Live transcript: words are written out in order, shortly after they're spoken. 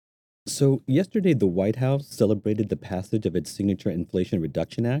So, yesterday, the White House celebrated the passage of its signature Inflation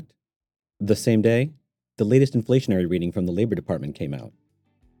Reduction Act. The same day, the latest inflationary reading from the Labor Department came out.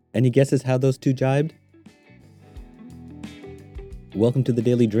 Any guesses how those two jibed? Welcome to the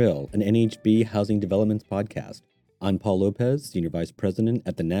Daily Drill, an NHB Housing Developments podcast. I'm Paul Lopez, Senior Vice President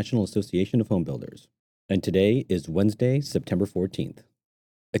at the National Association of Home Builders. And today is Wednesday, September 14th.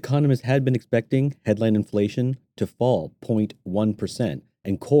 Economists had been expecting headline inflation to fall 0.1%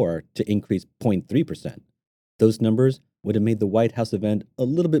 and core to increase 0.3%. Those numbers would have made the White House event a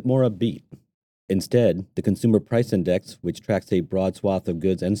little bit more upbeat. Instead, the Consumer Price Index, which tracks a broad swath of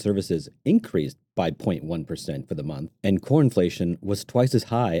goods and services, increased by 0.1% for the month, and core inflation was twice as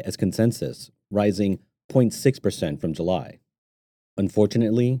high as consensus, rising 0.6% from July.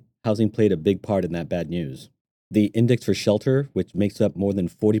 Unfortunately, housing played a big part in that bad news. The index for shelter, which makes up more than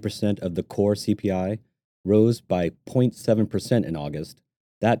 40% of the core CPI, rose by 0.7% in August,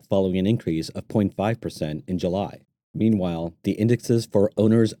 that following an increase of 0.5% in July. Meanwhile, the indexes for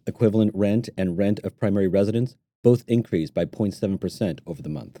owners' equivalent rent and rent of primary residence both increased by 0.7% over the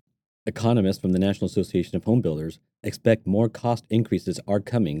month. Economists from the National Association of Home Builders expect more cost increases are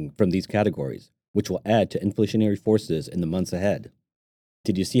coming from these categories, which will add to inflationary forces in the months ahead.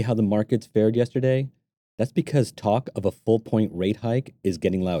 Did you see how the markets fared yesterday? That's because talk of a full point rate hike is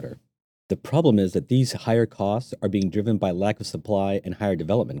getting louder. The problem is that these higher costs are being driven by lack of supply and higher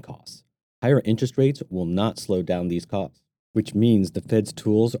development costs. Higher interest rates will not slow down these costs, which means the Fed's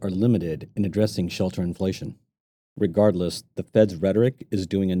tools are limited in addressing shelter inflation. Regardless, the Fed's rhetoric is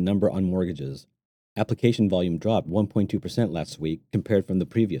doing a number on mortgages. Application volume dropped 1.2% last week compared from the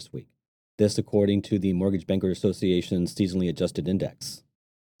previous week. This according to the Mortgage Bankers Association's seasonally adjusted index.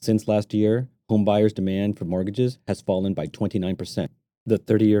 Since last year, home buyers' demand for mortgages has fallen by 29%. The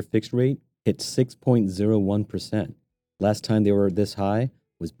 30-year fixed rate hit 6.01%. Last time they were this high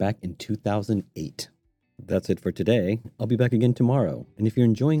was back in 2008. That's it for today. I'll be back again tomorrow. And if you're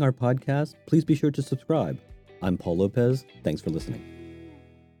enjoying our podcast, please be sure to subscribe. I'm Paul Lopez. Thanks for listening.